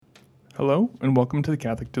Hello, and welcome to the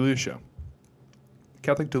Catholic Duluth Show. The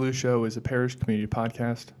Catholic Duluth Show is a parish community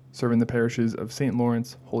podcast serving the parishes of St.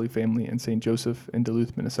 Lawrence, Holy Family, and St. Joseph in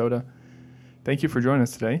Duluth, Minnesota. Thank you for joining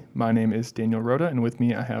us today. My name is Daniel Rhoda, and with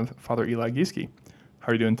me I have Father Eli Gieske. How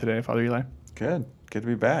are you doing today, Father Eli? Good to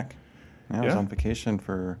be back. I was on vacation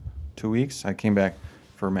for 2 weeks. I came back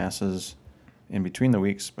for masses in between the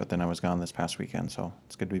weeks, but then I was gone this past weekend, so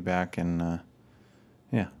it's good to be back, and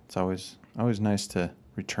it's always nice to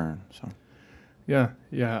return. So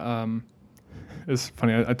it's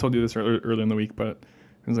funny. I told you this early in the week, but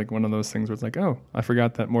it was like one of those things where it's like, oh, I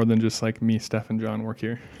forgot that more than just like me, Steph, and John work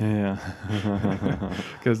here. Yeah.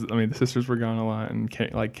 Because the sisters were gone a lot, and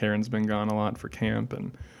Karen's been gone a lot for camp,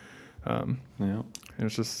 and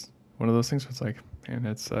it's just one of those things where it's like, man,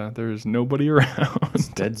 it's there's nobody around. It's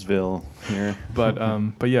Deadsville here.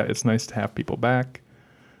 but yeah, it's nice to have people back.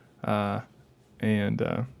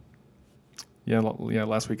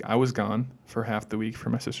 Last week I was gone for half the week for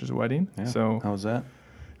my sister's wedding. Yeah. So how was that?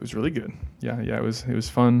 It was really good. Yeah, it was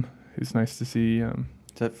fun. It was nice to see. Is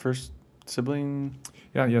that first sibling?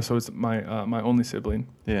 Yeah. So it's my only sibling.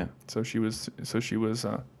 Yeah. So she was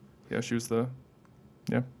the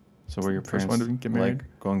So were your first parents one to get married?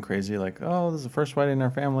 like going crazy, like, oh, this is the first wedding in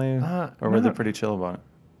our family, or were they pretty chill about it?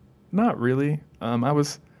 Not really. I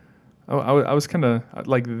was kind of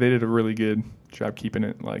like, they did a really good job keeping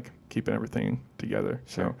everything together.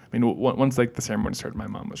 Sure. So once like the ceremony started, my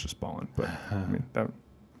mom was just bawling. But that.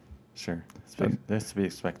 Sure. That's to be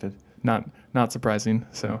expected. Not surprising.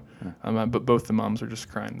 So, but both the moms were just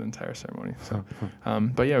crying the entire ceremony. So,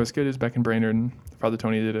 but yeah, it was good. It was back in Brainerd, and Father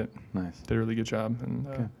Tony did it. Nice. Did a really good job, and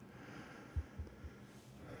okay.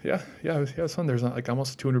 It was fun. There's like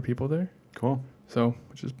almost 200 people there. Cool. So,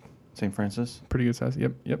 which is St. Francis. Pretty good size.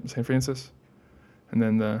 Yep. St. Francis, and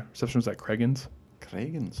then the reception was at Craigan's.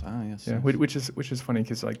 Craigan's. Yes. Yeah, yes. which is funny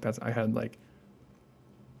because like I had like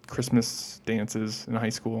Christmas dances in high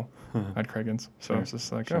school at Craigan's, so it's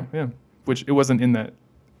just like, oh yeah, which it wasn't in that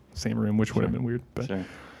same room, which would have been weird. But sure.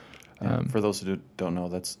 For those who don't know,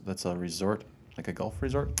 that's a resort, like a golf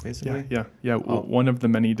resort, basically. Yeah. One of the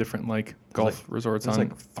many different like golf resorts. There's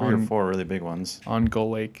like three or four really big ones on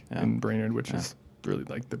Gull Lake in Brainerd, which is really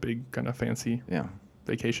like the big kind of fancy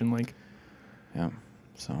vacation lake. Yeah.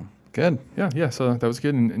 So good. Yeah. So that was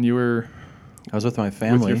good, and you were. I was with my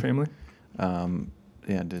family. With your family.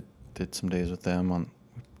 Did some days with them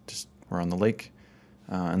we're on the lake,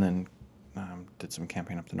 and then did some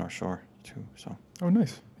camping up the North Shore too. So. Oh,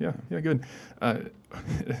 nice. Yeah, good.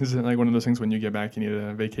 Is it like one of those things when you get back, you need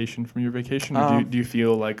a vacation from your vacation? Or do you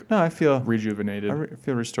feel like I feel rejuvenated? I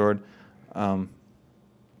feel restored. I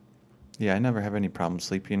never have any problem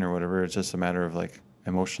sleeping or whatever. It's just a matter of like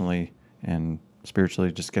emotionally and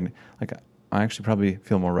spiritually just getting like I actually probably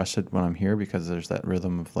feel more rested when I'm here because there's that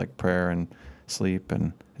rhythm of like prayer and sleep,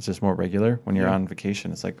 and it's just more regular. When you're on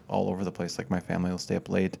vacation, it's like all over the place. Like my family will stay up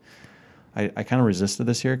late. I kind of resisted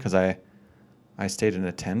this year because I stayed in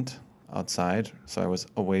a tent outside, so I was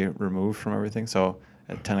removed from everything. So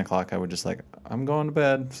at 10 o'clock, I would just like, I'm going to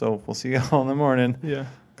bed, so we'll see you all in the morning. Yeah.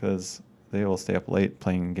 Because they will stay up late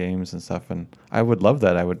playing games and stuff, and I would love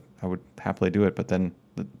that. I would happily do it, but then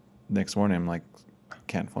the next morning, I'm like,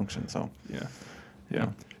 can't function. So yeah.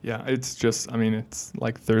 It's just, it's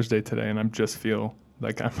like Thursday today, and I just feel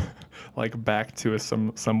like I'm like back to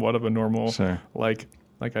somewhat of a normal. Sure. Like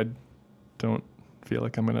I don't feel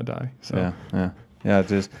like I'm gonna die. So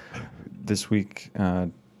Just this week.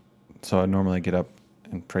 So I normally get up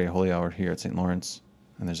and pray Holy Hour here at St. Lawrence,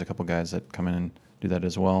 and there's a couple guys that come in and do that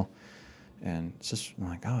as well. And it's just I'm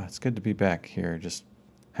like, it's good to be back here. Just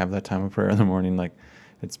have that time of prayer in the morning. Like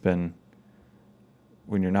it's been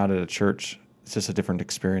when you're not at a church, it's just a different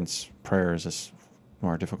experience. Prayer is just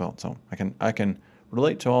more difficult. So I can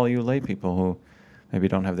relate to all you lay people who maybe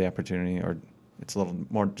don't have the opportunity, or it's a little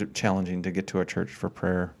more challenging to get to a church for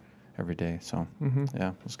prayer every day. So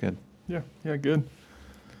it was good. Yeah, good.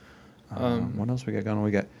 What else we got going?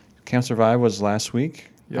 We got Camp Survive was last week.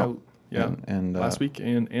 And last week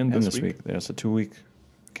and this week. There's a 2-week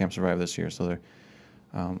Camp Survive this year. So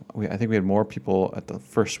I think we had more people at the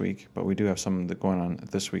first week, but we do have some that going on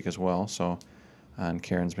this week as well. So, and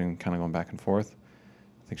Karen's been kind of going back and forth.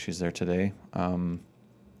 I think she's there today.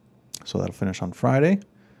 So that'll finish on Friday.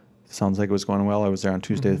 Sounds like it was going well. I was there on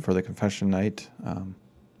Tuesday for the confession night.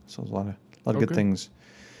 So there's a lot of good things.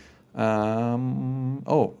 We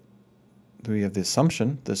have the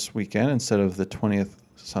Assumption this weekend instead of the 20th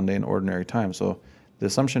Sunday in ordinary time. So the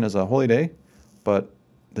Assumption is a holy day, but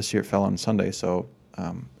this year it fell on Sunday, so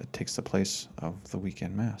it takes the place of the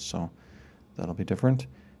weekend Mass. So that'll be different.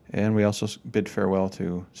 And we also bid farewell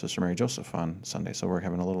to Sister Mary Joseph on Sunday. So we're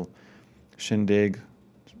having a little shindig,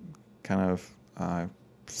 kind of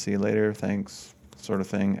see you later, thanks, sort of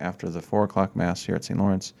thing, after the 4 o'clock Mass here at St.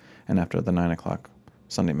 Lawrence and after the 9 o'clock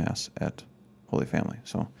Sunday Mass at Holy Family.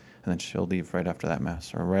 So, and then she'll leave right after that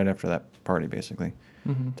Mass, or right after that party, basically,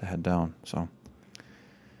 to head down. So,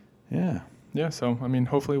 yeah. Yeah, so, I mean,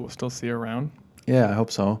 hopefully we'll still see her around. Yeah, I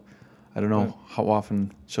hope so. I don't know how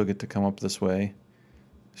often she'll get to come up this way.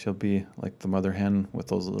 She'll be like the mother hen with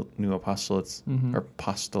those little new apostolates, or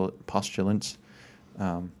postulants.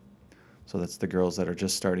 So that's the girls that are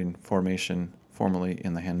just starting formation formally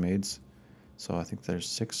in the handmaids. So I think there's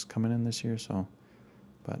 6 coming in this year. So,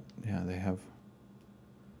 but yeah, they have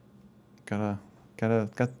got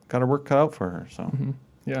work cut out for her. So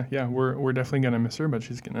Yeah, we're definitely gonna miss her, but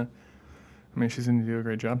she's gonna do a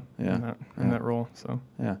great job in that role. So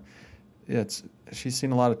yeah, she's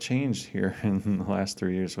seen a lot of change here in the last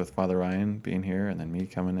 3 years with Father Ryan being here and then me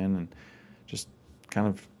coming in, and just kind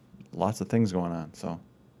of lots of things going on. So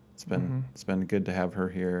it's been good to have her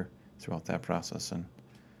here throughout that process, and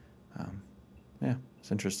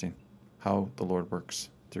it's interesting how the Lord works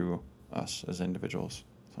through us as individuals.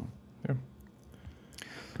 So yeah,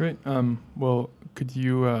 great. Well, could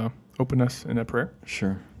you open us in a prayer?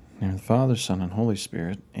 Sure. In the name of the Father, Son, and Holy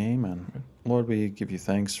Spirit. Amen. Lord, we give you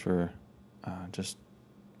thanks for just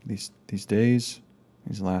these days,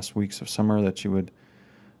 these last weeks of summer, that you would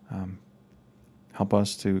help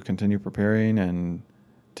us to continue preparing and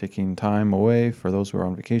taking time away for those who are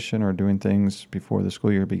on vacation or doing things before the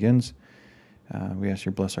school year begins. We ask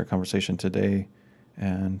you to bless our conversation today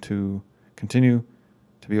and to continue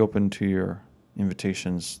to be open to your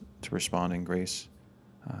invitations to respond in grace,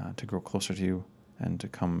 to grow closer to you, and to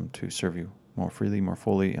come to serve you more freely, more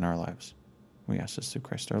fully in our lives. We ask this through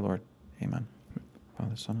Christ our Lord. Amen.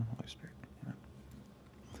 Father, Son, and Holy Spirit. Amen.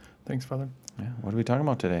 Thanks, Father. Yeah. What are we talking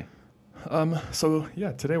about today?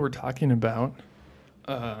 Today we're talking about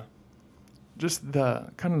just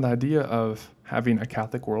the kind of the idea of having a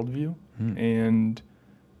Catholic worldview and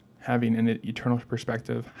having an eternal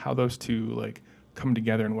perspective, how those two like come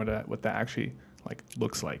together and what that actually like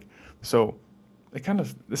looks like. So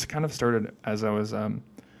this kind of started as I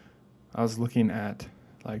was looking at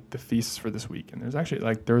like the feasts for this week, and there's actually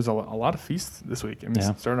there was a lot of feasts this week. I mean,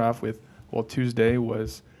 it started off with Tuesday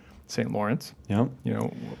was St. Lawrence. Yep. You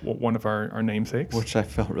know, one of our namesakes. Which I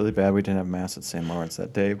felt really bad we didn't have Mass at St. Lawrence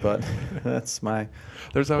that day, but that's my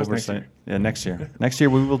There's always oversight. next year. Yeah, next year. Next year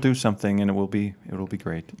we will do something, and it will be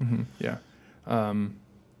great. Mm-hmm. Yeah.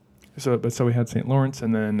 So we had St. Lawrence,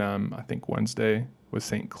 and then I think Wednesday was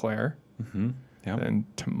St. Clair. Mm-hmm. Yep.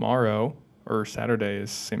 And tomorrow or Saturday is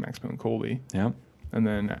St. Maximilian Kolbe. Yep. And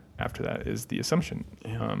then after that is the Assumption.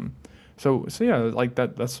 Yeah. So yeah, like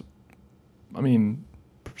that's, I mean,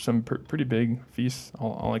 some pretty big feasts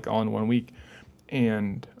all in 1 week.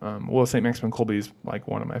 And St. Maximilian Kolbe is like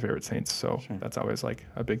one of my favorite saints, so that's always like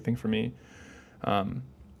a big thing for me.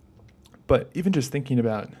 But even just thinking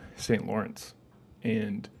about St. Lawrence,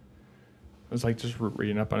 and I was like just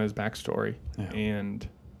reading up on his backstory, and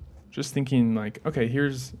just thinking like, okay,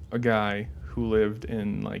 here's a guy who lived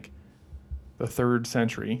in like the 3rd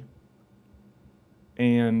century,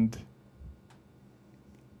 and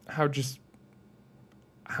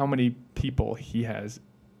how many people he has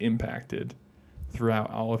impacted throughout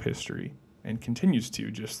all of history, and continues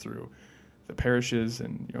to just through the parishes.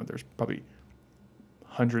 And there's probably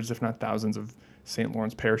hundreds, if not thousands, of St.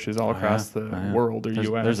 Lawrence parishes all across the world or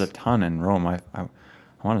U.S. There's a ton in Rome. I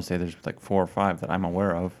want to say there's like 4 or 5 that I'm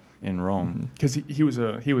aware of in Rome. Because he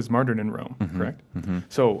was martyred in Rome, correct? Mm-hmm.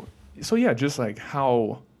 So yeah, just like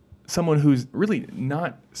how someone who's really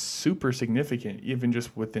not super significant, even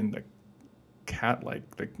just within the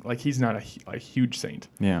he's not a huge saint.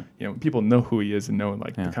 Yeah. People know who he is and know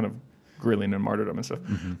the kind of grilling and martyrdom and stuff,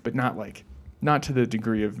 but not to the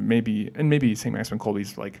degree of maybe St. Maximilian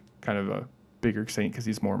Kolbe's like kind of a bigger saint because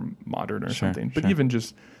he's more modern or something. But even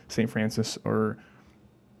just St. Francis or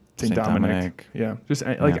St. Dominic. Yeah. Just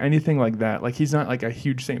anything like that. Like he's not like a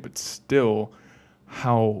huge saint, but still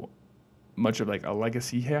how much of like a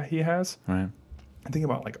legacy he has. Right. I think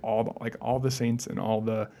about all the saints and all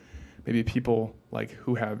the maybe people like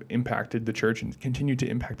who have impacted the church and continue to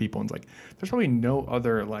impact people. And it's like there's probably no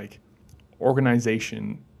other like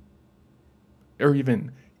organization or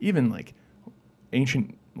even like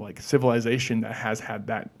ancient like civilization that has had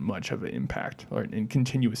that much of an impact and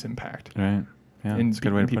continuous impact. Right. Yeah. In that's a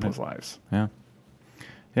good way to people's put it. lives. Yeah.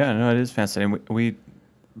 Yeah. No, it is fascinating. We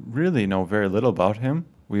really know very little about him.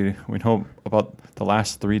 We know about the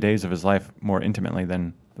last 3 days of his life more intimately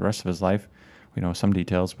than the rest of his life. We know some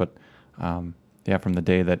details, but from the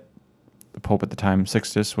day that the Pope at the time,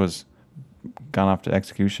 Sixtus, was gone off to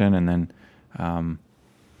execution, and then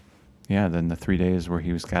Then the 3 days where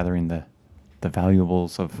he was gathering the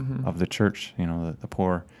valuables of, Mm-hmm. of the church, the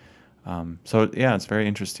poor. It's very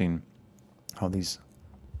interesting how these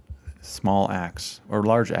small acts, or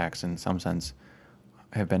large acts in some sense,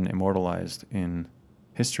 have been immortalized in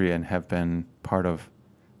history and have been part of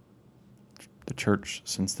the church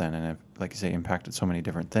since then, and have, like you say, impacted so many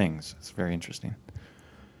different things. It's very interesting.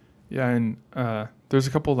 Yeah, and there's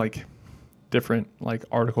a couple like different like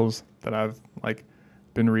articles that I've like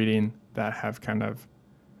been reading that have kind of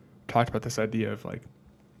talked about this idea of like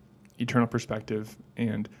eternal perspective,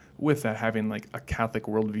 and with that having like a Catholic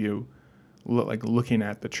worldview, like looking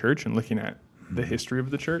at the church and looking at the history of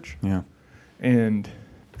the church. Yeah. And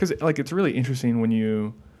because like it's really interesting when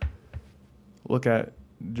you look at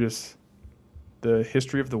just the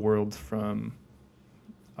history of the world from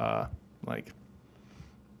like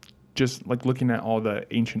just like looking at all the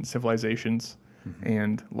ancient civilizations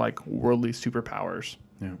and like worldly superpowers.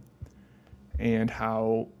 Yeah. And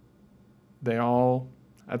how they all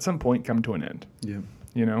at some point come to an end. Yeah.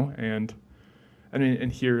 And I mean,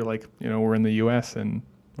 and here, like, we're in the U.S. and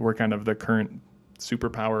we're kind of the current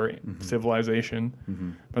superpower civilization.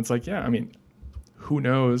 Mm-hmm. But it's like, yeah, I mean, who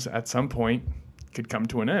knows, at some point could come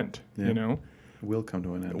to an end, Yeah. Will come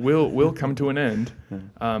to an end. Will come to an end.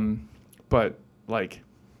 Yeah. But like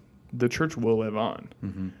the church will live on.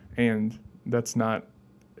 Mm-hmm. And that's not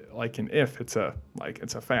like an if, it's a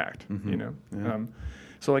fact, Yeah.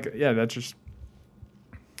 So like, yeah, that's just,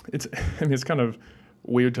 it's kind of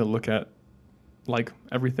weird to look at like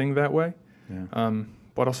everything that way. Yeah.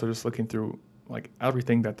 But also just looking through like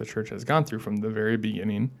everything that the church has gone through from the very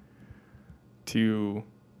beginning to,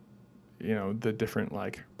 the different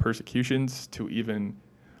like persecutions to even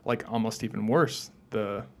like almost even worse,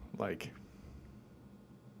 the like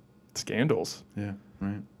scandals. Yeah.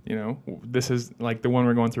 Right. This is like the one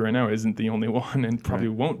we're going through right now isn't the only one, and probably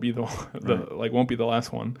Right. won't be won't be the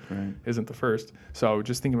last one. Right. Isn't the first. So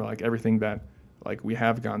just thinking about like everything that like we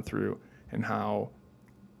have gone through and how,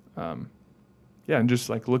 and just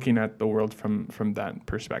like looking at the world from that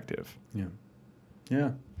perspective. Yeah.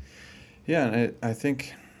 Yeah. Yeah. And I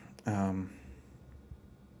think, I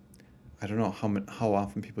don't know how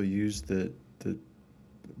often people use the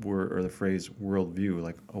word or the phrase worldview.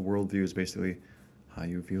 Like a worldview is basically how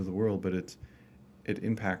you view the world, but it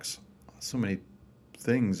impacts so many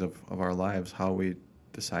things of our lives, how we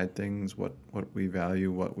decide things, what we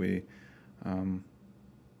value, what we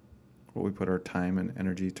put our time and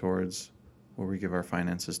energy towards, what we give our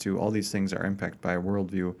finances to. All these things are impacted by a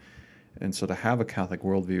worldview. And so to have a Catholic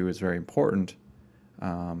worldview is very important.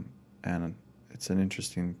 And it's an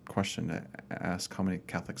interesting question to ask, how many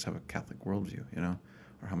Catholics have a Catholic worldview,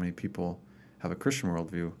 or how many people have a Christian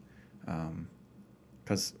worldview.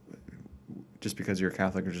 Because just because you're a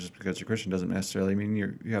Catholic or just because you're Christian doesn't necessarily mean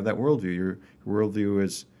you have that worldview. Your worldview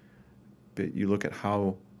is, you look at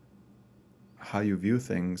how you view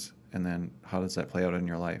things, and then how does that play out in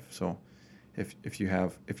your life. So if you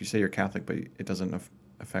say you're Catholic but it doesn't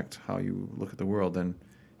affect how you look at the world, then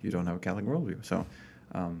you don't have a Catholic worldview. So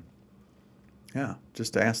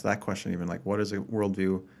just to ask that question, even like, what is a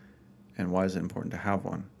worldview and why is it important to have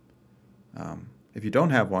one? If you don't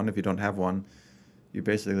have one, you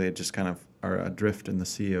basically just kind of are adrift in the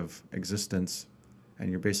sea of existence, and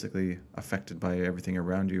you're basically affected by everything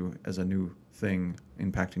around you as a new thing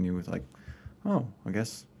impacting you with like, oh, I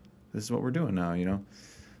guess this is what we're doing now,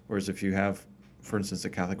 Whereas if you have, for instance, a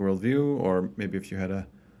Catholic worldview, or maybe if you had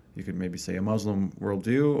you could maybe say a Muslim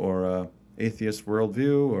worldview, or a atheist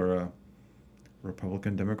worldview, or a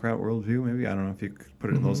Republican Democrat worldview, maybe. I don't know if you could put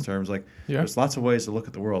it in those terms. Like, there's lots of ways to look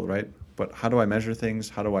at the world, right? But how do I measure things?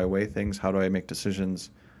 How do I weigh things? How do I make decisions?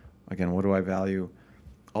 Again, what do I value?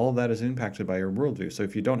 All of that is impacted by your worldview. So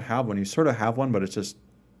if you don't have one, you sort of have one, but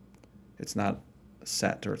it's not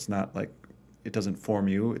set, or it's not like, it doesn't form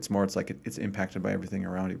you. It's more, it's like it's impacted by everything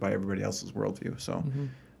around you, by everybody else's worldview. So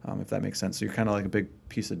if that makes sense. So you're kind of like a big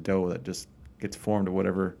piece of dough that just gets formed to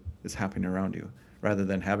whatever is happening around you, rather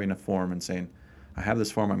than having a form and saying, I have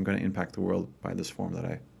this form, I'm going to impact the world by this form that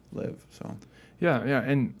I live. So yeah.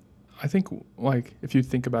 And I think like if you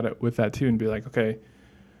think about it with that too and be like, okay,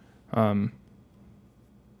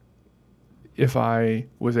 if I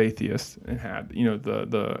was atheist and had,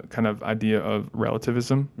 the kind of idea of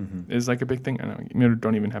relativism is like a big thing. I know you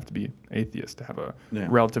don't even have to be atheist to have a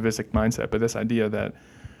relativistic mindset, but this idea that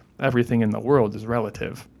everything in the world is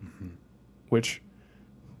relative, which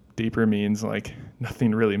deeper means like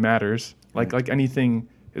nothing really matters. Like anything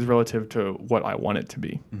is relative to what I want it to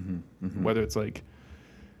be. Whether it's like,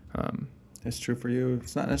 it's true for you,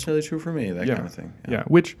 it's not necessarily true for me, that kind of thing.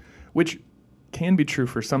 Which can be true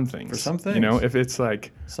for some things. For some things. You know, if it's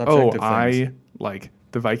like, Subjective I things. like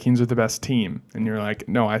the Vikings are the best team, and you're like,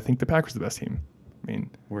 no, I think the Packers are the best team. I mean,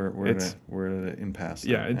 we're at an impasse.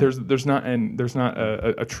 Yeah, there's not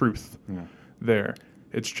a truth there.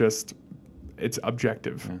 It's just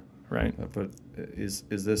objective, right? But is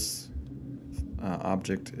this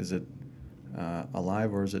object, is it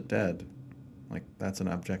alive or is it dead? Like, that's an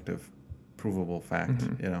objective, provable fact.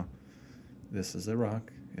 Mm-hmm. You know, this is a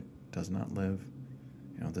rock. It does not live.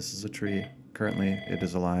 You know, this is a tree. Currently, it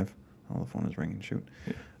is alive. Oh, the phone is ringing. Shoot.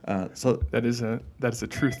 So that is a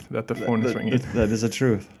truth that the phone is ringing. That is a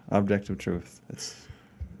truth, objective truth. It's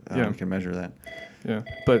we can measure that. Yeah,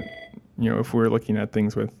 but you know, if we're looking at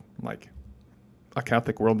things with like a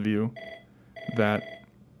Catholic worldview that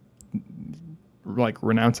like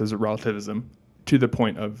renounces relativism to the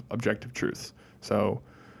point of objective truths. So,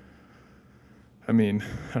 I mean,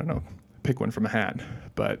 I don't know, pick one from a hat,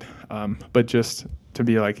 but just to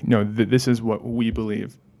be like, no, this is what we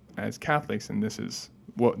believe as Catholics, and this is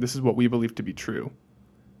what we believe to be true.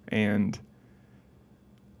 And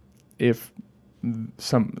if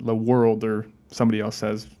the world or somebody else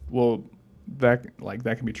says, well, that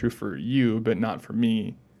can be true for you, but not for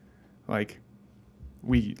me,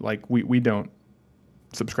 we don't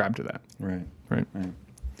subscribe to that. Right. Right.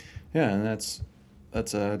 Yeah, and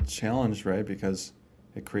that's a challenge, right? Because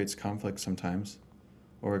it creates conflict sometimes,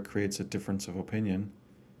 or it creates a difference of opinion,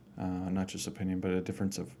 not just opinion, but a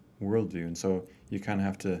difference of worldview. And so you kind of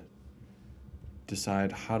have to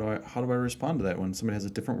decide, how do I respond to that when somebody has a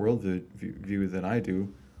different worldview than I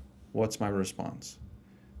do? What's my response?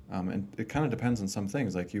 And it kind of depends on some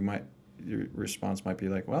things. Like your response might be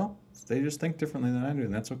like, well, they just think differently than I do,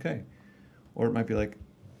 and that's okay. Or it might be like,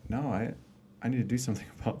 no, I need to do something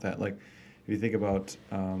about that. Like, if you think about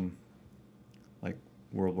like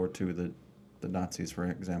World War II, the Nazis, for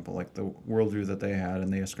example, like the worldview that they had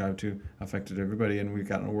and they ascribed to affected everybody, and we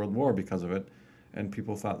got in a world war because of it, and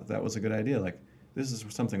people thought that was a good idea. Like, this is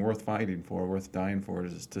something worth fighting for, worth dying for,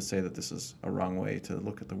 is to say that this is a wrong way to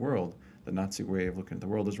look at the world. The Nazi way of looking at the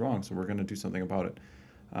world is wrong, so we're going to do something about it.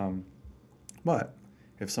 But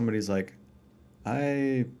if somebody's like,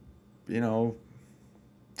 let's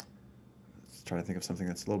try to think of something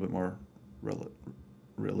that's a little bit more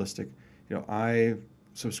realistic. You know, I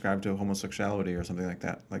subscribe to homosexuality or something like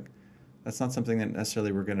that. Like, that's not something that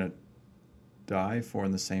necessarily we're going to die for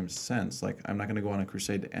in the same sense. Like, I'm not going to go on a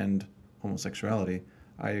crusade to end homosexuality.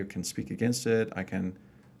 I can speak against it. I can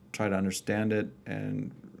try to understand it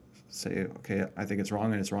and say, okay, I think it's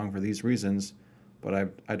wrong and it's wrong for these reasons,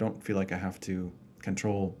 but I don't feel like I have to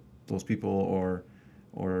control those people or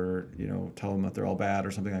tell them that they're all bad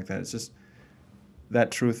or something like that. It's just,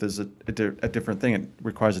 that truth is a different thing. It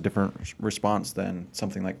requires a different response than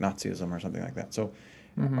something like Nazism or something like that. So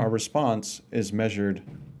our response is measured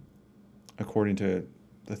according to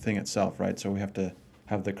the thing itself, right? So we have to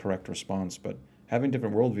have the correct response. But having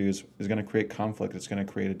different worldviews is going to create conflict. It's going to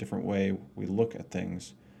create a different way we look at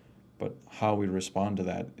things. But how we respond to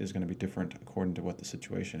that is going to be different according to what the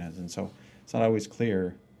situation is. And so it's not always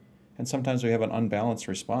clear. And sometimes we have an unbalanced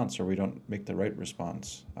response, or we don't make the right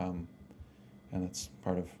response. And that's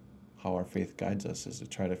part of how our faith guides us, is to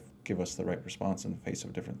try to give us the right response in the face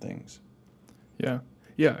of different things. Yeah,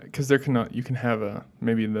 because you can have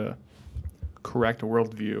maybe the correct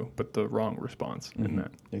worldview, but the wrong response in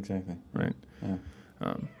that. Exactly. Right.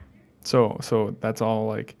 Yeah. So that's all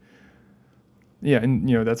like, yeah, and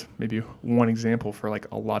that's maybe one example for like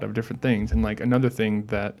a lot of different things. And like another thing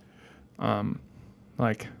that,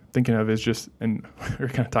 like thinking of is just, and we were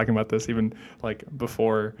kind of talking about this even like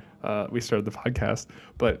before we started the podcast,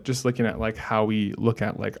 but just looking at like how we look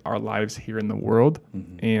at like our lives here in the world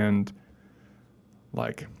and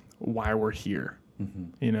like why we're here.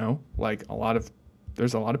 Like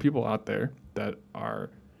there's a lot of people out there that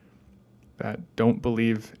don't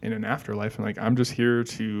believe in an afterlife, and like, I'm just here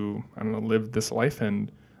to, I don't know, live this life,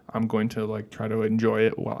 and I'm going to like try to enjoy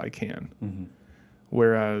it while I can.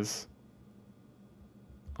 Whereas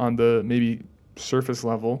on the maybe surface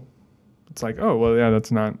level, it's like, oh, well, yeah,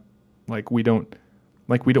 that's not like, we don't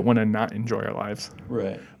want to not enjoy our lives.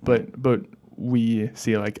 Right. But we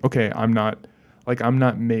see like, okay, I'm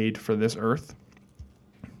not made for this earth.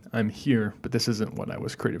 I'm here, but this isn't what I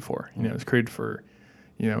was created for. I was created for,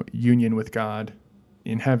 union with God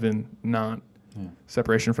in heaven, not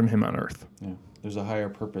separation from Him on earth. Yeah. There's a higher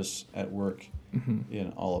purpose at work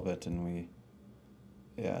in all of it, and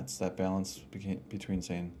it's that balance between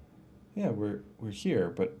saying, yeah, we're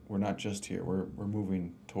here, but we're not just here. We're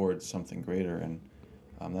moving towards something greater, and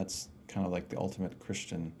that's kind of like the ultimate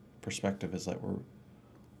Christian perspective, is that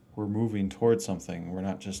we're moving towards something. We're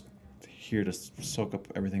not just here to soak up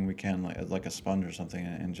everything we can, like a sponge or something,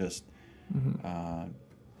 and just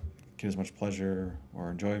get as much pleasure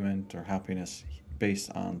or enjoyment or happiness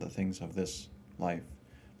based on the things of this life.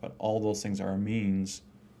 But all those things are a means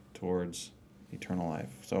towards eternal life.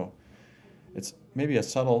 So it's maybe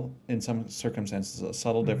in some circumstances, a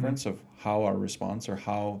subtle difference of how our response or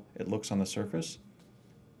how it looks on the surface.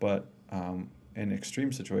 But in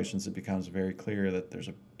extreme situations, it becomes very clear that there's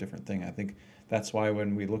a different thing. I think that's why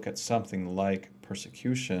when we look at something like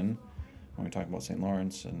persecution, when we talk about St.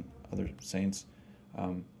 Lawrence and other saints,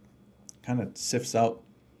 kind of sifts out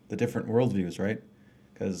the different worldviews, right?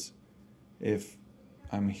 Because if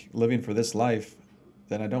I'm living for this life,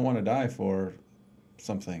 then I don't want to die for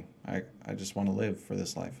something. I just want to live for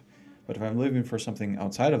this life. But if I'm living for something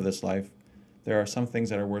outside of this life, there are some things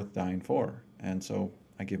that are worth dying for. And so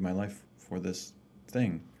I give my life for this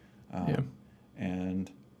thing.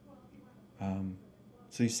 And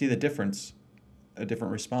so you see the difference, a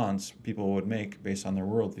different response people would make based on their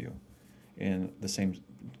worldview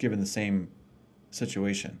given the same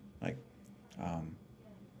situation. Like,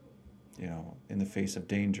 in the face of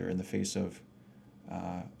danger, in the face of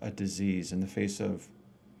a disease, in the face of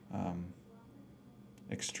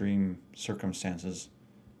extreme circumstances,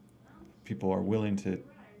 people are willing to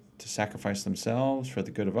sacrifice themselves for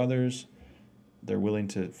the good of others. They're willing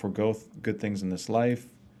to forgo good things in this life.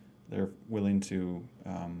 They're willing to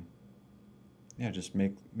just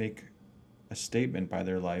make a statement by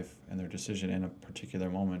their life and their decision in a particular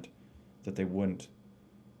moment that they wouldn't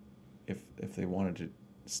if they wanted to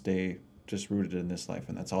stay just rooted in this life,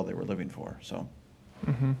 and that's all they were living for. So,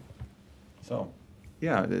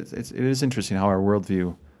 it is interesting how our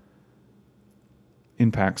worldview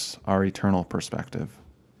impacts our eternal perspective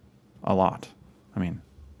a lot. I mean,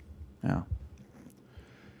 yeah.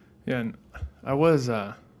 Yeah, and I was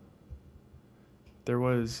there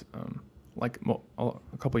was a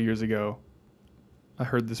couple of years ago, I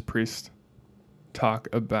heard this priest talk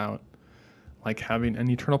about like having an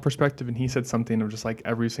eternal perspective, and he said something of just like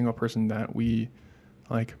every single person that we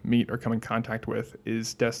like meet or come in contact with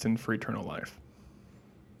is destined for eternal life.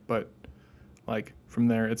 But like from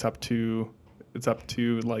there it's up to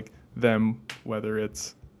like them whether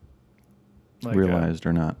it's like realized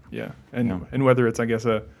or not. Yeah. And whether it's I guess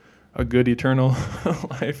a good eternal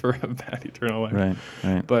life or a bad eternal life.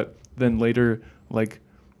 Right. But then later, like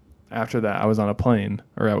after that, I was on a plane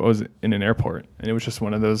or I was in an airport, and it was just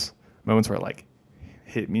one of those moments where it like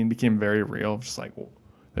hit me and became very real. Just like,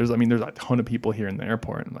 there's a ton of people here in the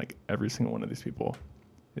airport, and like every single one of these people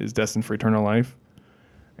is destined for eternal life.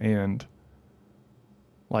 And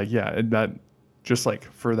like, that just like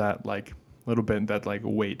for that like little bit, that like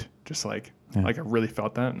weight, just like I really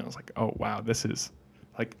felt that, and I was like, oh wow, this is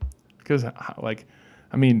like, because like,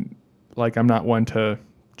 I mean, like I'm not one to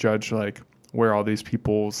judge like where all these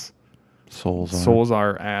people's souls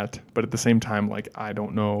are at, but at the same time, like I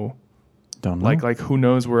don't know. Like who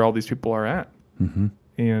knows where all these people are at? Mm-hmm.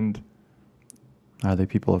 And are they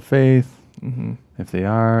people of faith? Mm-hmm. If they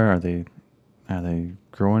are they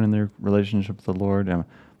growing in their relationship with the Lord?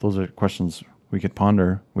 Those are questions we could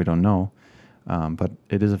ponder. We don't know, but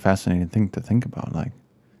it is a fascinating thing to think about. Like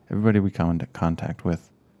everybody we come into contact with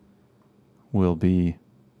will be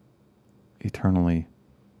eternally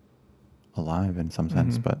alive in some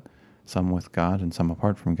sense, but some with God and some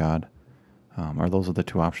apart from God. Or those are the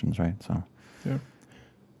two options, right? So, yeah.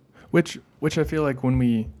 Which I feel like when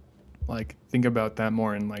we like think about that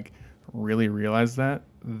more and like really realize that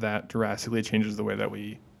drastically changes the way that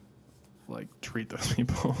we like treat those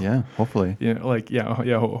people. Yeah, hopefully.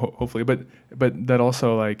 Hopefully. But that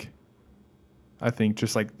also like, I think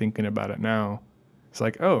just like thinking about it now, it's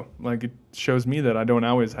like, oh, like it shows me that I don't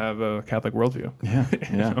always have a Catholic worldview. Yeah,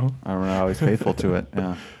 yeah. Know? I'm not always faithful to it.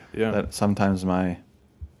 Yeah, yeah. That sometimes my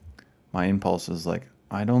impulse is like,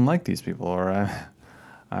 I don't like these people, or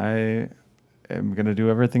I am going to do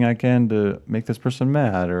everything I can to make this person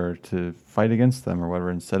mad or to fight against them or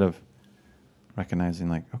whatever, instead of recognizing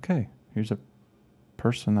like, okay, here's a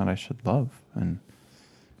person that I should love. And,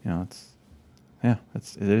 it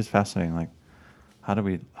is fascinating. Like, how do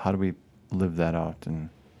we live that out? And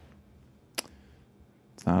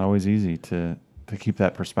it's not always easy to keep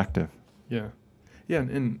that perspective. Yeah. Yeah.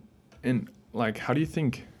 And like, how do you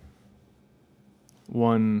think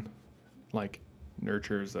one like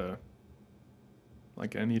nurtures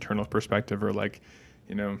like an eternal perspective, or like,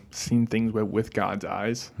 seeing things with God's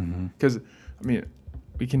eyes? Because I mean,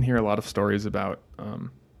 we can hear a lot of stories about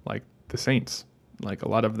like the saints, like a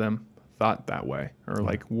lot of them thought that way, or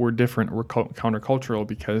like were different, were countercultural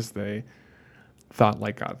because they thought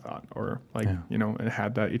like God thought, or like, Yeah. you know, and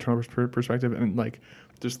had that eternal perspective. And like,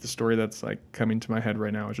 just the story that's like coming to my head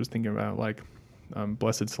right now, I was just thinking about like,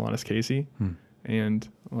 Blessed Solanus Casey. And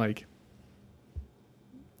like,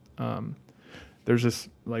 there's this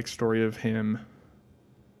like story of him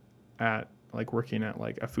at like working at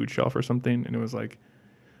like a food shelf or something. And it was like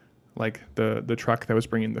the truck that was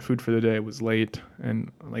bringing the food for the day was late,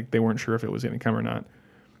 and like they weren't sure if it was going to come or not.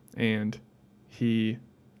 And he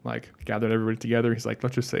like gathered everybody together. He's like,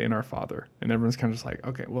 let's just say in our Father. And everyone's kind of just like,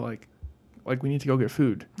 okay, well, like we need to go get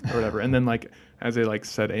food or whatever. And then like, as they like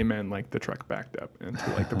said amen, like the truck backed up into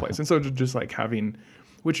like the place. And so just like having,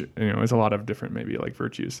 which, you know, is a lot of different, maybe like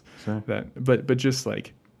virtues that, but just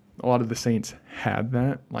like a lot of the saints had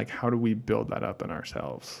that, like, how do we build that up in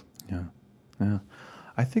ourselves? Yeah. Yeah.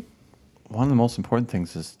 I think one of the most important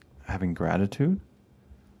things is having gratitude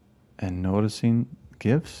and noticing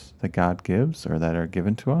gifts that God gives or that are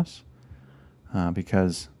given to us.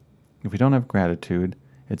 Because if we don't have gratitude,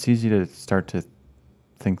 it's easy to start to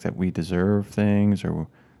think that we deserve things or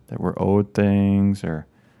that we're owed things, or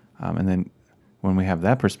and then when we have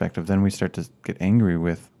that perspective, then we start to get angry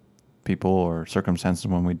with people or circumstances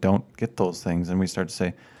when we don't get those things, and we start to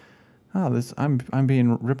say, "Oh, I'm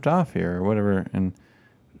being ripped off here," or whatever. And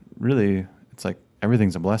really, it's like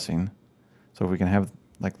everything's a blessing. So if we can have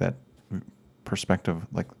like that perspective,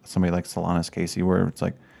 like somebody like Solanus Casey, where it's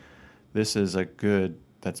like, this is a good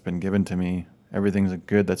that's been given to me. Everything's a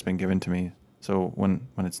good that's been given to me. So when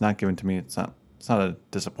it's not given to me, it's not a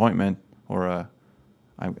disappointment or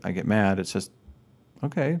I get mad. It's just,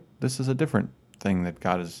 okay, this is a different thing that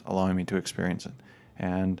God is allowing me to experience it.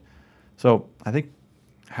 And so I think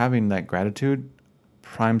having that gratitude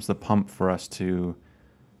primes the pump for us to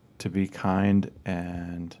be kind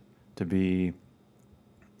and to be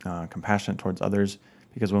compassionate towards others,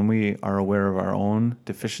 because when we are aware of our own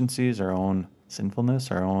deficiencies, our own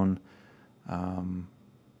sinfulness, our own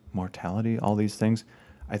mortality, all these things,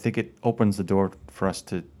 I think it opens the door for us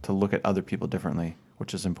to look at other people differently,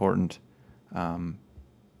 which is important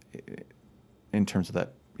in terms of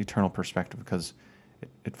that eternal perspective, because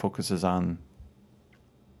it focuses on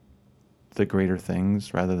the greater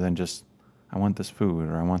things rather than just, I want this food,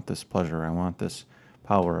 or I want this pleasure, I want this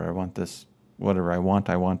power, I want this whatever, I want.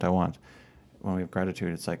 When we have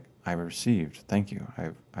gratitude, it's like, I've received, thank you.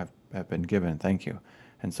 I've been given, thank you.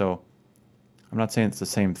 And so I'm not saying it's the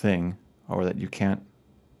same thing, or that you can't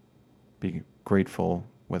be grateful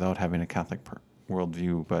without having a Catholic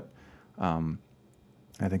worldview, but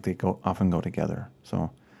I think they often go together.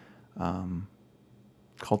 So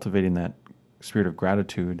cultivating that spirit of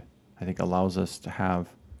gratitude, I think, allows us to have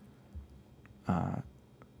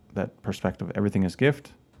that perspective. Everything is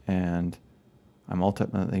gift, and I'm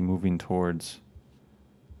ultimately moving towards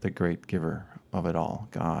the great giver of it all,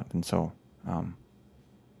 God. And so, I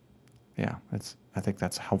think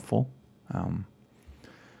that's helpful.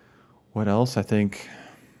 What else? I think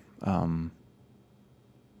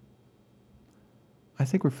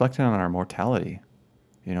reflecting on our mortality,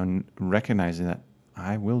 recognizing that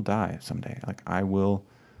I will die someday. Like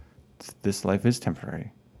this life is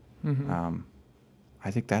temporary. Mm-hmm. I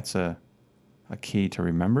think that's a key to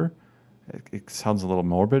remember. It sounds a little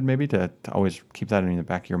morbid, maybe, to always keep that in the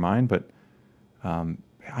back of your mind, but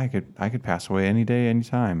I could pass away any day, any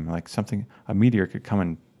time. Like a meteor could come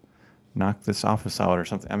and knock this office out or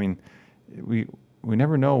something. I mean, we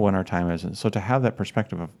never know when our time is. And so to have that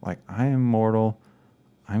perspective of like, I am mortal,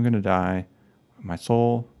 I'm going to die, my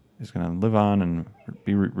soul is going to live on and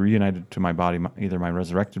be reunited to my body, either my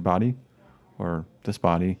resurrected body or this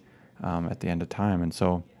body at the end of time. And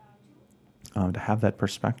so to have that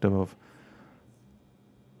perspective of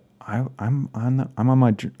I'm on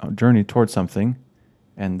my journey towards something,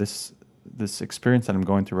 and this experience that I'm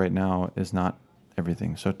going through right now is not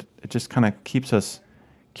everything. So it just kind of keeps us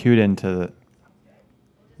cued into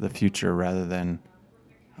the future rather than,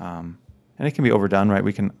 and it can be overdone, right?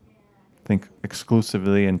 We can think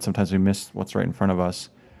exclusively, and sometimes we miss what's right in front of us.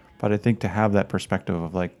 But I think to have that perspective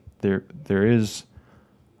of like there is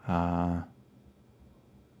a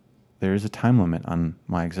time limit on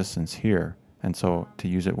my existence here, and so to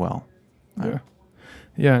use it well.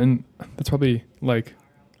 Yeah, and that's probably like,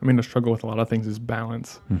 the struggle with a lot of things is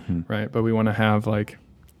balance, mm-hmm. right? But we want to have like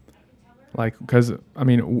because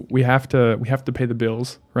we have to pay the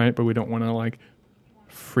bills, right? But we don't want to like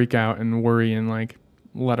freak out and worry and like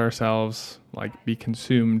let ourselves like be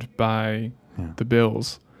consumed by the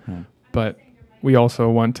bills. Yeah. But we also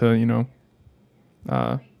want to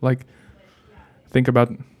like think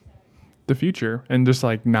about the future and just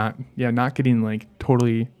like not getting like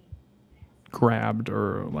totally grabbed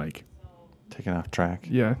or like taken off track.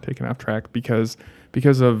 Yeah, taken off track because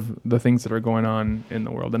of the things that are going on in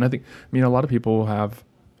the world. And I think, a lot of people have,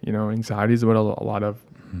 anxieties about a lot of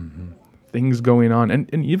things going on,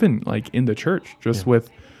 and even like in the church, just with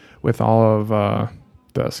all of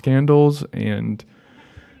the scandals and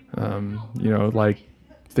like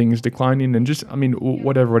things declining and just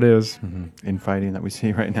whatever it is, infighting that we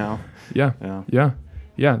see right now.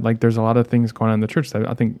 Yeah, like there's a lot of things going on in the church that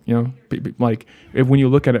I think, like when you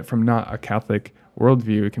look at it from not a Catholic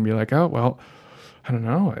worldview, it can be like, oh, well, I don't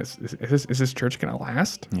know, is this church going to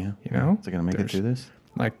last? Yeah. Is it going to make it through this?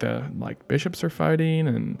 Like bishops are fighting,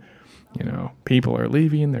 and people are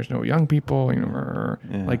leaving. There's no young people,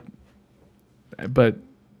 like, but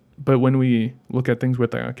when we look at things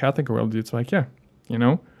with a Catholic worldview, it's like,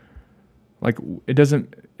 like it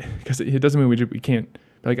doesn't mean we can't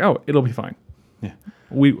be like, oh, it'll be fine. Yeah.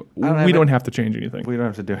 We don't have to change anything. We don't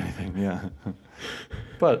have to do anything. Yeah.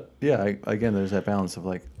 But again, there's that balance of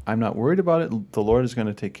like, I'm not worried about it. The Lord is going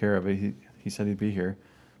to take care of it. He said he'd be here.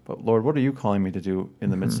 But Lord, what are you calling me to do in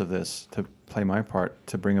the midst of this, to play my part,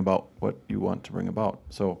 to bring about what you want to bring about?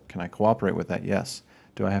 So can I cooperate with that? Yes.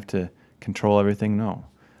 Do I have to control everything? No.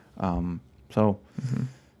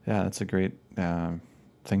 That's a great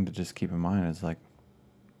thing to just keep in mind. Is like,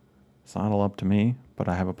 it's not all up to me, but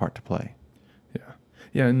I have a part to play.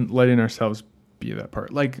 Yeah, and letting ourselves be that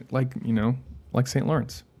part, like St.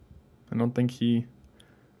 Lawrence. I don't think he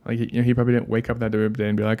probably didn't wake up that day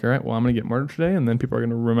and be like, all right, well, I'm going to get martyred today, and then people are going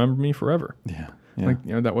to remember me forever. Yeah. Like,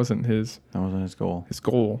 that wasn't his goal.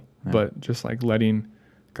 Yeah. But just like letting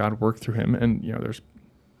God work through him, and there's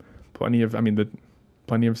plenty of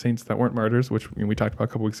saints that weren't martyrs, which we talked about a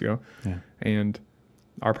couple weeks ago. Yeah. And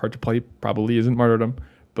our part to play probably isn't martyrdom,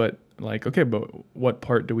 but like, okay, but what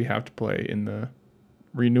part do we have to play in the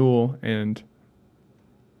renewal and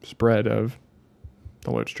spread of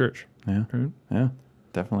the Lord's church? Yeah. Right? Yeah,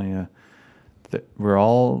 definitely. We're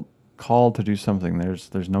all called to do something.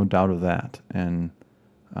 There's no doubt of that. And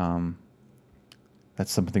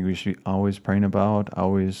that's something we should be always praying about,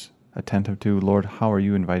 always attentive to. Lord, how are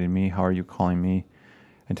you inviting me? How are you calling me?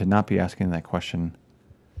 And to not be asking that question,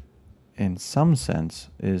 in some sense,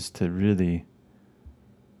 is to really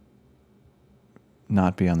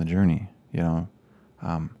not be on the journey,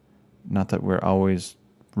 not that we're always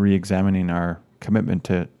re-examining our commitment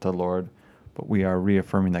to the Lord, but we are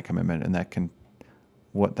reaffirming that commitment, and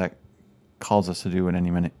what that calls us to do in any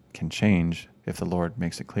minute can change if the Lord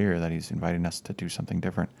makes it clear that he's inviting us to do something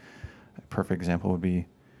different. A perfect example would be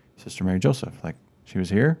Sister Mary Joseph. Like, she was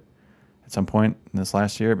here. At some point in this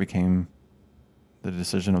last year, it became the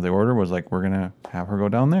decision of the order was like, we're going to have her go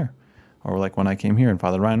down there. Or like when I came here and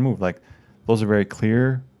Father Ryan moved, like, those are very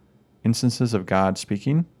clear instances of God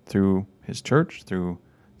speaking through his church, through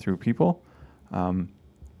people. You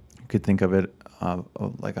could think of it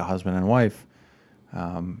like a husband and wife.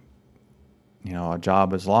 A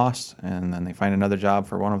job is lost, and then they find another job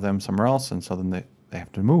for one of them somewhere else, and so then they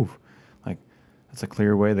have to move. Like, that's a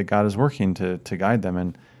clear way that God is working to guide them.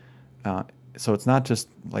 And so it's not just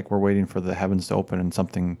like we're waiting for the heavens to open and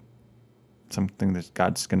something that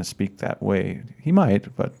God's going to speak that way. He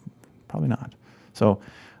might, but probably not. So,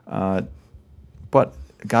 but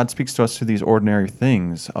God speaks to us through these ordinary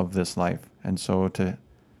things of this life. And so to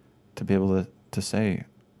be able to say,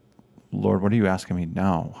 Lord, what are you asking me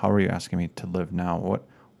now? How are you asking me to live now?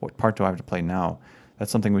 What part do I have to play now?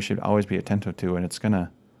 That's something we should always be attentive to. And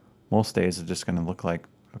most days it's just going to look like,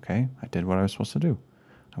 okay, I did what I was supposed to do.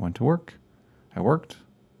 I went to work. I worked.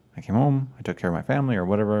 I came home. I took care of my family or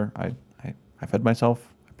whatever. I fed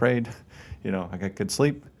myself. I prayed. I got good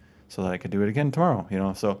sleep so that I could do it again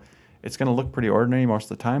tomorrow. So it's going to look pretty ordinary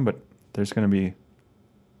most of the time, but there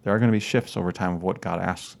are going to be shifts over time of what God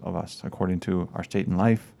asks of us according to our state in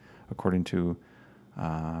life, according to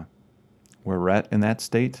where we're at in that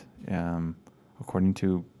state, according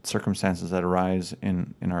to circumstances that arise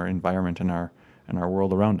in our environment, in our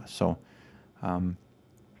world around us. So,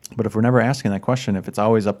 but if we're never asking that question, if it's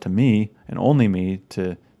always up to me and only me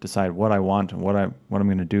to decide what I want and what I'm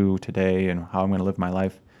going to do today and how I'm going to live my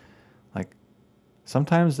life, like,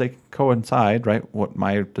 sometimes they coincide, right? What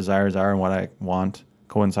my desires are and what I want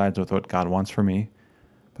coincides with what God wants for me.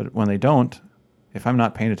 But when they don't, if I'm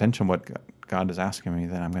not paying attention to what God is asking me,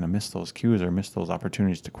 then I'm going to miss those cues or miss those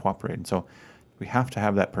opportunities to cooperate. And so we have to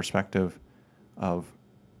have that perspective of,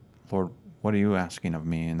 Lord, what are you asking of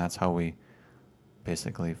me? And that's how we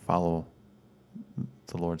basically follow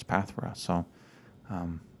the Lord's path for us. So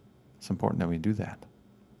it's important that we do that.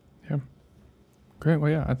 Yeah. Great.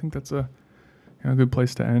 Well, yeah, I think that's a good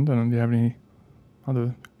place to end. I don't know, do you have any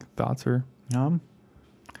other thoughts or?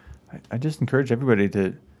 I just encourage everybody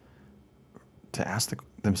to to ask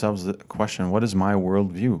themselves the question, what is my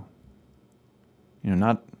worldview?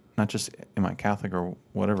 Not just am I Catholic or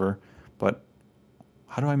whatever, but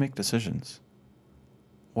how do I make decisions?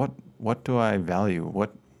 What do I value?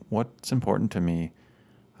 What's important to me?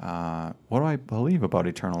 What do I believe about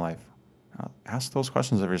eternal life? Ask those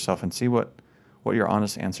questions of yourself and see what your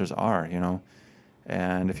honest answers are,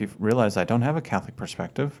 And if you realize I don't have a Catholic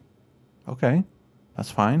perspective, okay,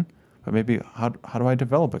 that's fine. But maybe how do I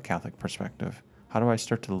develop a Catholic perspective? How do I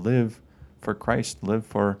start to live for Christ, live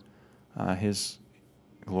for His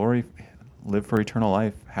glory, live for eternal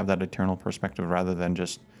life, have that eternal perspective rather than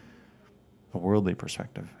just a worldly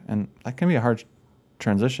perspective? And that can be a hard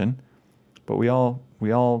transition, but we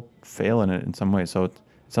all fail in it in some way. So it's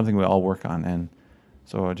something we all work on. And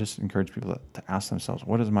so I just encourage people to ask themselves,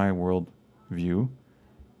 what is my world view,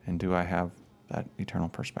 and do I have that eternal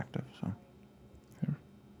perspective? So, yeah.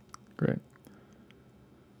 Great.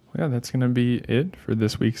 Well, yeah, that's going to be it for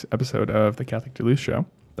this week's episode of the Catholic Duluth Show.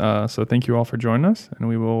 So thank you all for joining us, and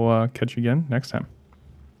we will catch you again next time.